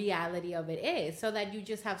 What the reality of it is, so that you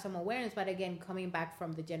just have some awareness. But again, coming back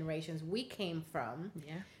from the generations we came from,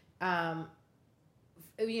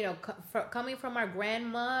 coming from our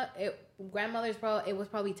grandmothers, it was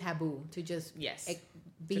probably taboo to just be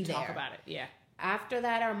there. Talk about it. Yeah. After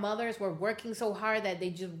that, our mothers were working so hard that they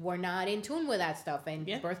just were not in tune with that stuff, and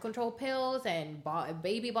birth control pills and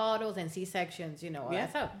baby bottles and C-sections, all that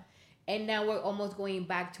stuff. And now we're almost going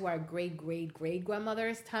back to our great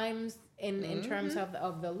grandmother's times in terms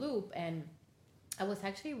of the loop. And I was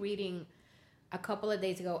actually reading a couple of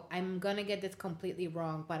days ago, I'm going to get this completely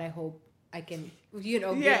wrong, but I hope I can, give you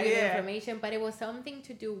the information, but it was something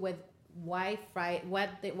to do with why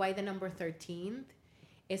the number 13th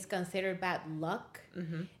is considered bad luck.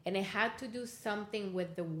 Mm-hmm. And it had to do something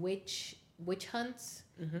with the witch hunts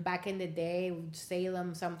back in the day,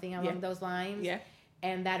 Salem, something along those lines. Yeah.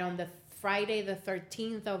 And that on the Friday the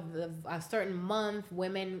 13th of a certain month,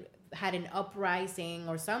 women had an uprising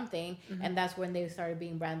or something, and that's when they started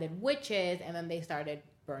being branded witches, and then they started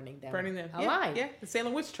burning them alive. Yeah, the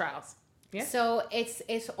Salem witch trials. Yeah. So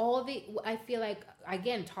it's all I feel like,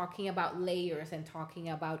 again, talking about layers and talking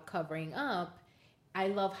about covering up, I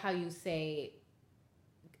love how you say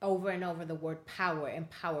over and over the word power and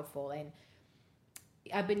powerful. And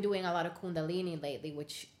I've been doing a lot of Kundalini lately,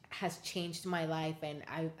 which has changed my life, and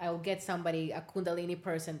I'll get somebody, a Kundalini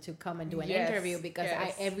person, to come and do an interview, because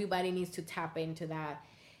everybody needs to tap into that,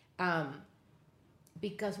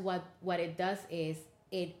 because what it does is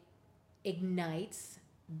it ignites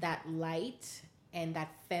that light and that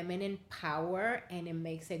feminine power, and it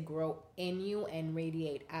makes it grow in you and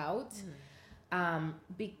radiate out.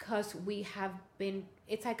 Because we have been,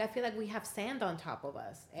 it's like, I feel like we have sand on top of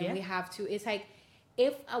us, and we have to, it's like,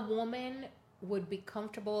 if a woman would be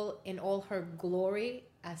comfortable in all her glory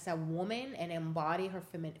as a woman and embody her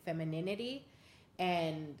femininity.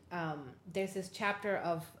 And there's this chapter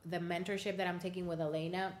of the mentorship that I'm taking with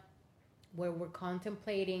Elena, where we're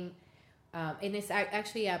contemplating, and it's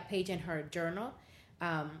actually a page in her journal,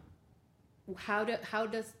 how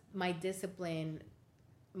does my discipline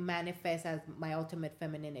manifest as my ultimate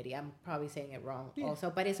femininity? I'm probably saying it wrong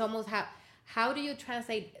also, but it's almost how do you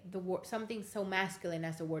translate the word, something so masculine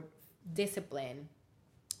as the word discipline,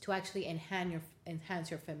 to actually enhance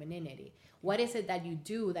your femininity? What is it that you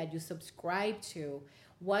do, that you subscribe to?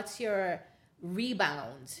 What's your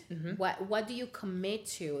rebound? What do you commit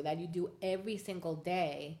to that you do every single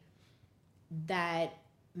day that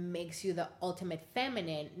makes you the ultimate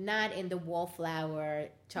feminine, not in the wallflower,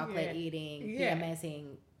 chocolate eating,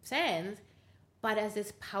 PMSing sense, but as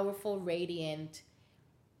this powerful, radiant,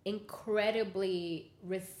 incredibly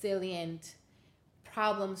resilient,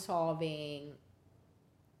 problem-solving,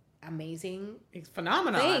 amazing, it's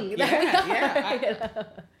phenomenal thing.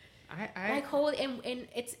 I like and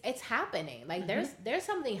it's happening. Like there's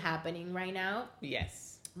something happening right now.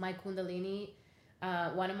 Yes. My Kundalini,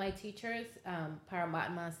 one of my teachers,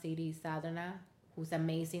 Paramatma Siddhi Sadhana, who's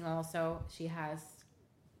amazing also. She has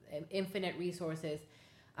infinite resources,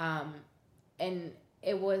 and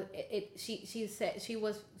she said, she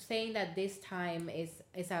was saying that this time is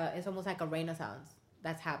almost like a renaissance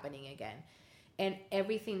that's happening again, and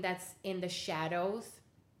everything that's in the shadows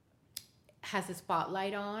has a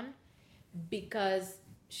spotlight on, because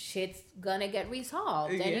shit's gonna get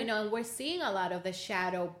resolved. And and we're seeing a lot of the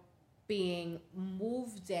shadow being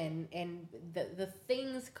moved, and the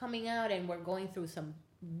things coming out, and we're going through some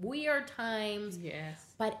weird times. Yes.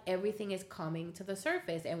 But everything is coming to the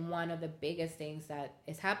surface. And one of the biggest things that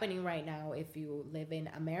is happening right now, if you live in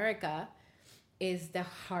America, is the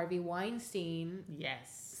Harvey Weinstein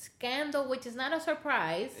scandal, which is not a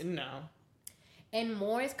surprise. No. And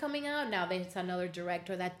more is coming out. Now there's another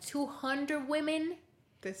director that 200 women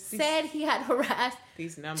said he had harassed.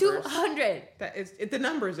 These numbers. 200. The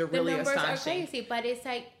numbers are really astonishing. The numbers are crazy, but it's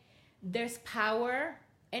like there's power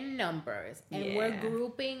in numbers, and we're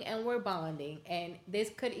grouping and we're bonding, and this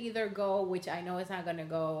could either go, which I know it's not going to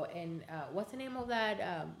go, and what's the name of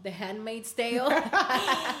that? The Handmaid's Tale.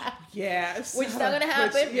 Yes. Which is not going to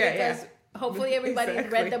happen, because hopefully everybody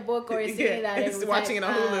read the book or is seeing that. It's watching it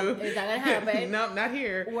on Hulu. It's not going to happen. No, not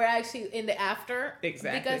here. We're actually in the after.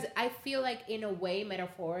 Exactly. Because I feel like, in a way,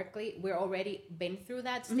 metaphorically, we're already been through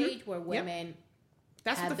that stage where women...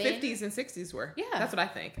 That's what the 50s and 60s were. Yeah. That's what I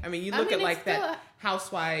think. I mean, you look at like that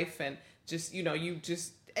housewife, and just, and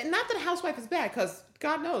not that a housewife is bad, because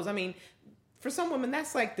God knows, I mean, for some women,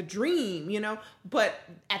 that's like the dream, but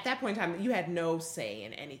at that point in time, you had no say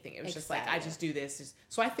in anything. It was just like, I just do this.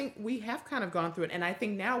 So I think we have kind of gone through it. And I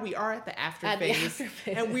think now we are at the after phase.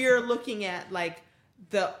 And we are looking at like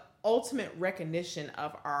the ultimate recognition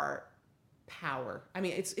of our power. I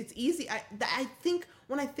mean, it's easy. I think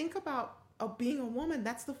when I think about being a woman,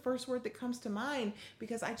 that's the first word that comes to mind,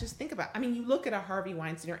 because I just think about, I mean, you look at a Harvey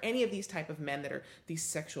Weinstein or any of these type of men that are these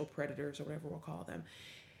sexual predators or whatever we'll call them.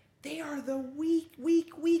 They are the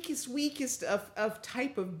weakest of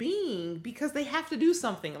type of being, because they have to do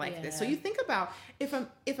something like this. So you think about if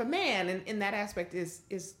a man in that aspect has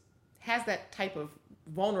that type of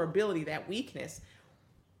vulnerability, that weakness.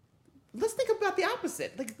 Let's think about the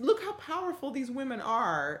opposite. Like, look how powerful these women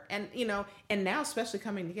are, and and now especially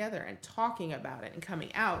coming together and talking about it and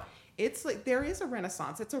coming out. It's like there is a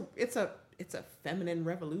renaissance. It's it's a feminine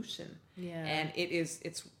revolution. Yeah. And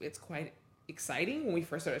it's quite exciting. When we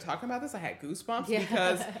first started talking about this, I had goosebumps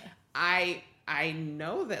because I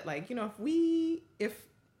know that, like, you know,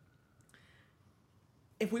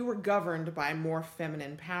 if we were governed by more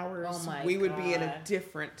feminine powers, we would be in a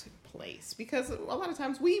different place. Because a lot of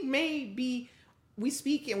times we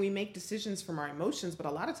speak and we make decisions from our emotions, but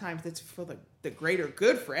a lot of times it's for the greater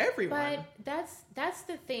good for everyone. But that's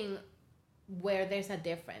the thing where there's a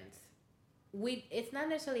difference. It's not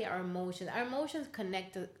necessarily our emotions. Our emotions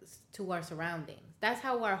connect to our surroundings. That's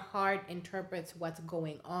how our heart interprets what's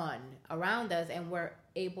going on around us, and we're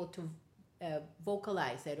able to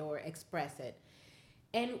vocalize it or express it.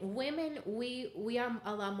 And women, we are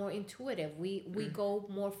a lot more intuitive. We go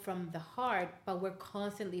more from the heart, but we're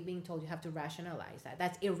constantly being told you have to rationalize that.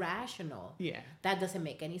 That's irrational. Yeah. That doesn't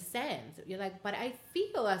make any sense. You're like, but I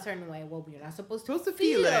feel a certain way. Well, you're not supposed to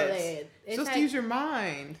feel it. It's supposed like, to use your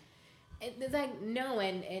mind. It's like, no,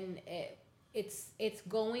 and it's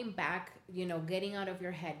going back, you know, getting out of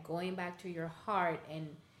your head, going back to your heart,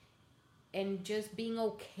 and just being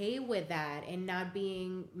okay with that, and not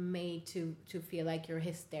being made to feel like you're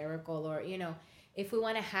hysterical, or, you know, if we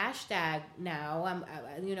want to hashtag now,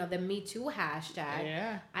 you know, the Me Too hashtag.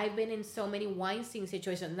 Yeah. I've been in so many Weinstein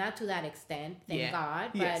situations, not to that extent, thank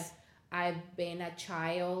God, but yes. I've been a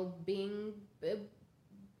child being,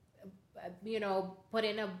 you know, put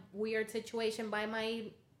in a weird situation by my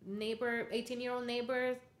neighbor, 18-year-old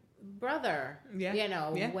neighbor's brother. Yeah. You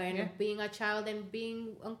know, being a child and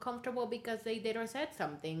being uncomfortable because they did or said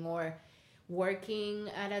something, or working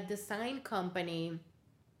at a design company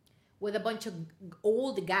with a bunch of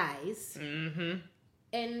old guys. Mm-hmm.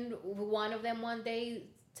 And one of them one day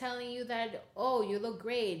telling you that, oh, you look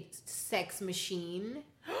great, sex machine.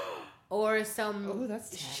 Or some... Oh, that's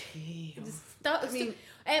tacky. Stuff. I mean,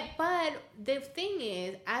 but the thing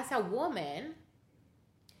is, as a woman,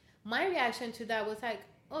 my reaction to that was like,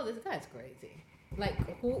 oh, this guy's crazy.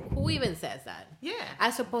 Like, who even says that? Yeah.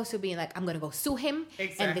 As opposed to being like, I'm going to go sue him.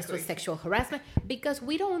 Exactly. And this was sexual harassment. Because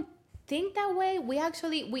we don't think that way. We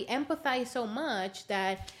empathize so much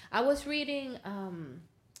that I was reading...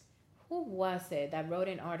 who was it that wrote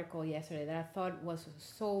an article yesterday that I thought was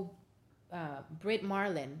so... Britt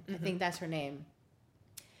Marlin, I think that's her name.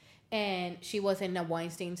 And she was in a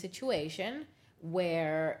Weinstein situation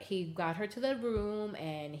where he got her to the room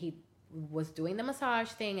and he was doing the massage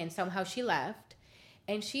thing, and somehow she left.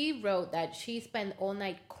 And she wrote that she spent all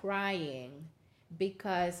night crying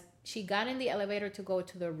because she got in the elevator to go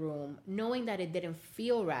to the room knowing that it didn't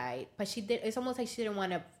feel right, but it's almost like she didn't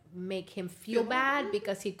want to make him feel bad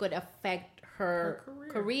because he could affect her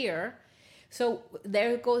career. So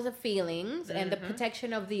there goes the feelings and the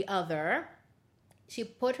protection of the other. She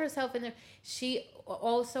put herself in there. She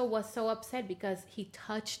also was so upset because he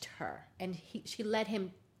touched her, and she let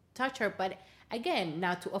him touch her. But again,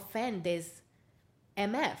 not to offend this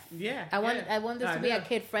MF. Yeah. I want this to be a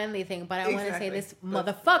kid-friendly thing, but I want to say this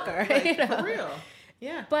motherfucker. Like, you know? For real.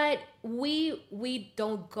 Yeah. But we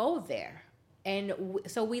don't go there, and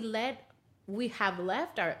so we have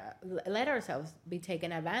let ourselves be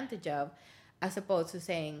taken advantage of, as opposed to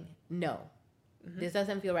saying, no, this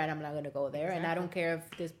doesn't feel right, I'm not going to go there. Exactly. And I don't care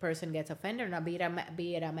if this person gets offended or not, be it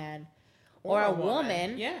a man or a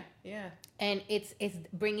woman. Yeah, yeah. And it's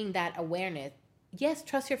bringing that awareness. Yes,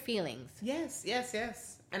 trust your feelings. Yes.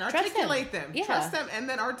 And articulate them. Yeah. Trust them and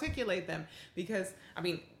then articulate them. Because, I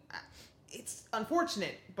mean, it's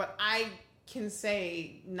unfortunate, but I can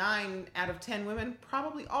say 9 out of 10 women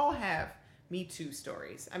probably all have Me Too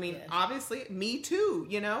stories. I mean, obviously, Me Too,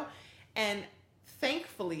 you know? And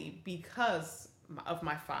thankfully, because of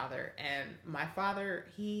my father, and my father,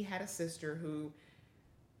 he had a sister who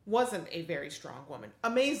wasn't a very strong woman,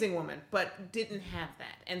 amazing woman, but didn't have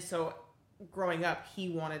that. And so growing up, he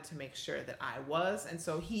wanted to make sure that I was. And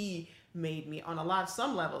so he made me, on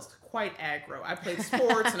some levels, quite aggro. I played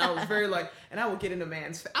sports and I was very and I would get in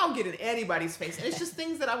I'll get in anybody's face. And it's just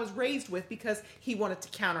things that I was raised with because he wanted to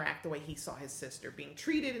counteract the way he saw his sister being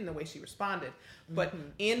treated and the way she responded. But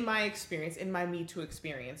in my experience, in my Me Too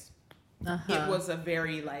experience, it was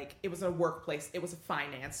it was a workplace. It was a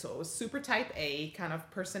finance. So it was super type A kind of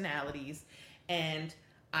personalities. And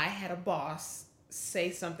I had a boss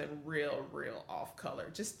say something real off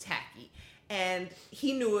color, just tacky. And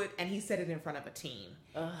he knew it, and he said it in front of a team.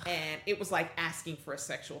 And it was like asking for a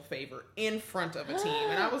sexual favor in front of a team.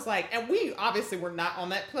 And I was like, and we obviously were not on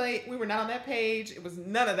that we were not on that page.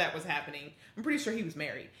 None of that was happening. I'm pretty sure he was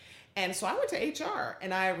married. And so I went to HR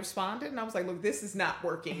and I responded and I was like, look, this is not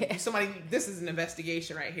working. This is an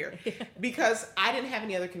investigation right here. Because I didn't have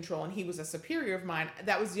any other control and he was a superior of mine.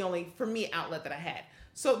 That was the only, for me, outlet that I had.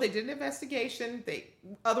 So they did an investigation.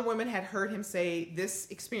 Other women had heard him say this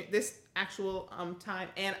experience, this actual time,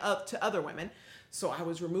 and up to other women. So I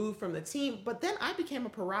was removed from the team, but then I became a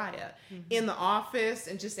pariah in the office,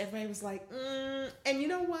 and just everybody was like, and you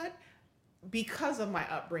know what? Because of my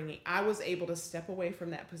upbringing, I was able to step away from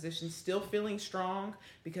that position, still feeling strong,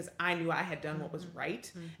 because I knew I had done what was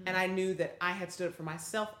right, and I knew that I had stood up for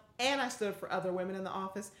myself, and I stood up for other women in the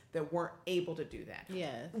office that weren't able to do that.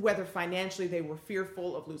 Yes. Whether financially they were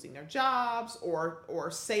fearful of losing their jobs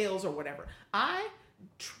or sales or whatever. I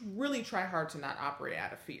really try hard to not operate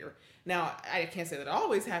out of fear. Now, I can't say that it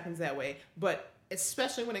always happens that way, but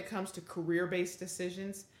especially when it comes to career-based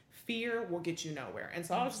decisions, fear will get you nowhere. And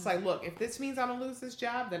so I was just like, look, if this means I'm gonna lose this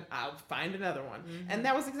job, then I'll find another one. And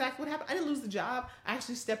that was exactly what happened. I didn't lose the job. I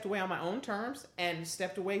actually stepped away on my own terms and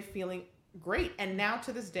stepped away feeling great. And now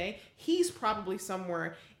to this day, he's probably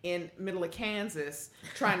somewhere in middle of Kansas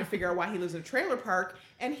trying to figure out why he lives in a trailer park.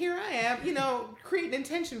 And here I am, creating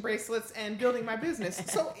intention bracelets and building my business.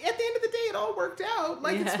 So at the end of the day, it all worked out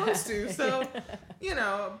like it's supposed to. So,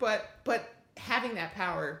 but having that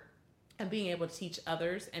power and being able to teach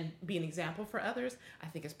others and be an example for others, I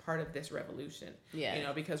think is part of this revolution.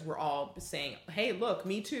 Yeah. Because we're all saying, hey, look,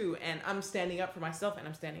 me too. And I'm standing up for myself and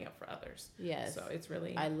I'm standing up for others. Yes. So it's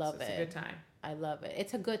really, I love it's a good time. I love it.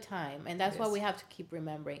 It's a good time. And that's what we have to keep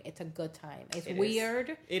remembering. It's a good time. It's It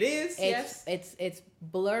weird. Is. It is. Yes. It's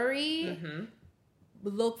blurry.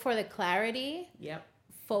 Look for the clarity. Yep.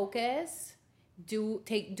 Focus. Do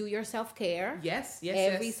your self-care. Yes.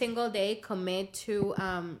 Every single day, commit to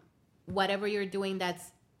whatever you're doing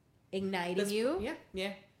that's igniting you.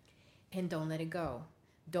 Yeah. And don't let it go.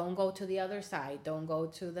 Don't go to the other side. Don't go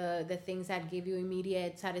to the things that give you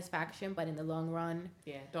immediate satisfaction, but in the long run,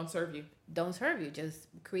 don't serve you. Don't serve you. Just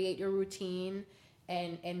create your routine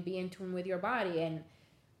and be in tune with your body. And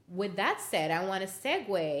with that said, I want to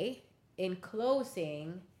segue in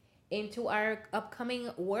closing into our upcoming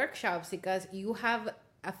workshops, because you have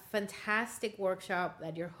a fantastic workshop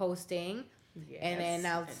that you're hosting. Yes. And then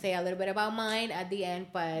I'll say a little bit about mine at the end,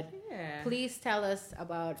 but please tell us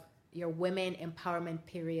about your women empowerment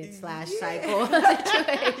period / cycle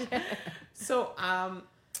situation. So,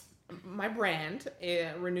 my brand,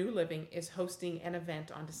 Renew Living, is hosting an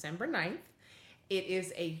event on December 9th. It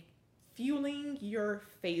is a Fueling Your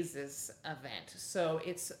Phases event. So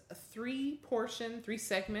it's a 3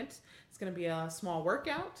 segments. It's going to be a small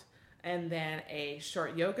workout, and then a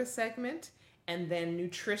short yoga segment, and then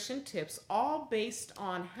nutrition tips, all based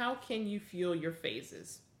on how can you fuel your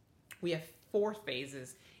phases. We have 4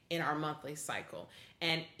 phases in our monthly cycle,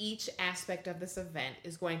 and each aspect of this event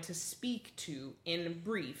is going to speak to, in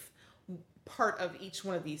brief, part of each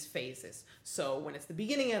one of these phases. So when it's the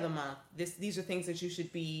beginning of the month, these are things that you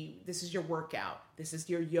should be, this is your workout, this is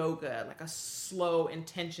your yoga, like a slow,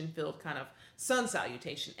 intention-filled kind of sun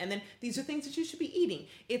salutation, and then these are things that you should be eating.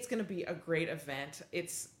 It's going to be a great event.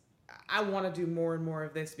 I want to do more and more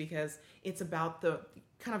of this, because it's about the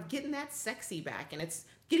kind of getting that sexy back, and it's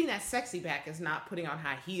getting that sexy back is not putting on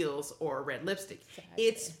high heels or red lipstick. Exactly.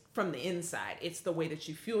 It's from the inside. It's the way that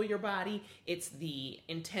you fuel your body. It's the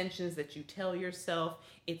intentions that you tell yourself.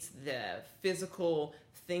 It's the physical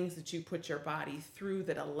things that you put your body through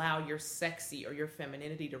that allow your sexy or your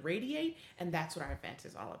femininity to radiate. And that's what our event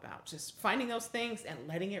is all about. Just finding those things and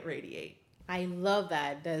letting it radiate. I love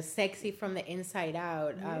that. The sexy from the inside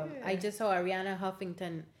out. Yeah. I just saw Ariana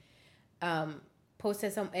Huffington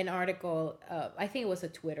posted an article, I think it was a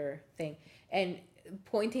Twitter thing, and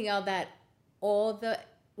pointing out that all the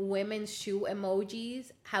women's shoe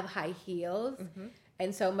emojis have high heels.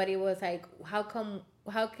 And somebody was like, how can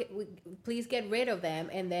we please get rid of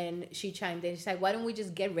them? And then she chimed in, she's like, why don't we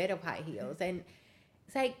just get rid of high heels? And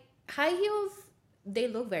it's like, high heels, they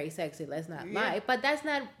look very sexy, let's not lie, but that's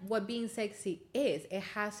not what being sexy is. It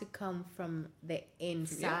has to come from the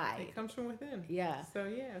inside. It comes from within.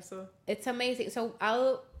 So it's amazing. So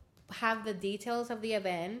I'll have the details of the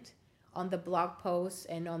event on the blog post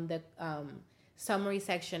and on the summary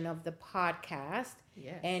section of the podcast.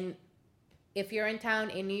 And if you're in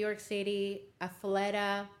town in New York City,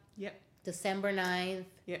 Athleta, December 9th.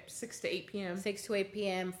 6 to 8 p.m. 6 to 8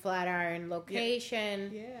 p.m. Flatiron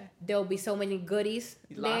location. There'll be so many goodies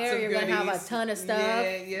Lots there. Of You're goodies. Going to have a ton of stuff.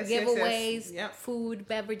 Giveaways, food,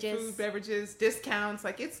 beverages. Discounts.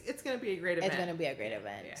 Like, it's going to be a great event. It's going to be a great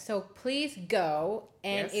event. So please go.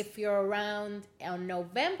 And if you're around on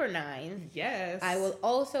November 9th, I will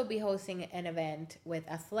also be hosting an event with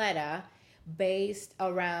Athleta. based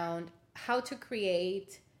around how to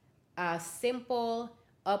create a simple,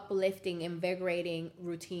 uplifting, invigorating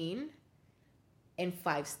routine in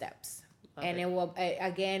 5 steps. And it will,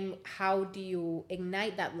 again, how do you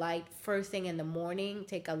ignite that light first thing in the morning?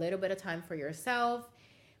 Take a little bit of time for yourself,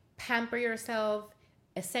 pamper yourself,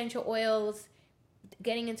 essential oils,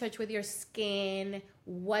 getting in touch with your skin.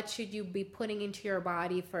 What should you be putting into your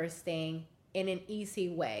body first thing in an easy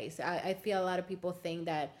way? So I feel a lot of people think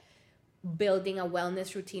that building a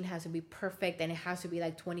wellness routine has to be perfect and it has to be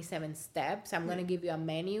like 27 steps. I'm going to give you a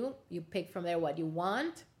menu. You pick from there what you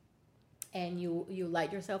want. And you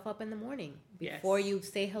light yourself up in the morning before you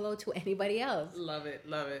say hello to anybody else. Love it.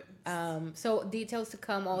 So details to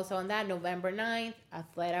come also on that. November 9th,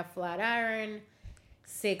 Athleta Flatiron,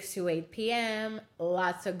 6 to 8 p.m.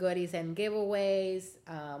 Lots of goodies and giveaways.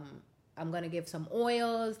 I'm going to give some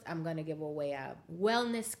oils. I'm going to give away a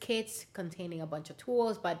wellness kit containing a bunch of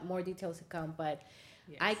tools, but more details to come. But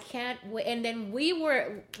I can't wait. And then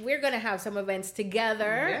we're going to have some events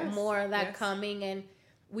together, more of that coming. And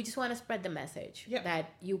we just want to spread the message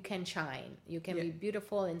that you can shine. You can be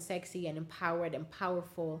beautiful and sexy and empowered and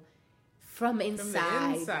powerful from inside.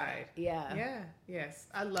 From the inside. Yeah. Yeah. Yes.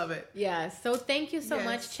 I love it. Yeah. So thank you so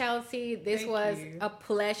much, Chelsea. This was a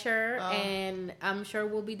pleasure. And I'm sure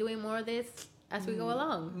we'll be doing more of this as we go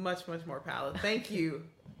along. Much, much more, Paola. Thank you.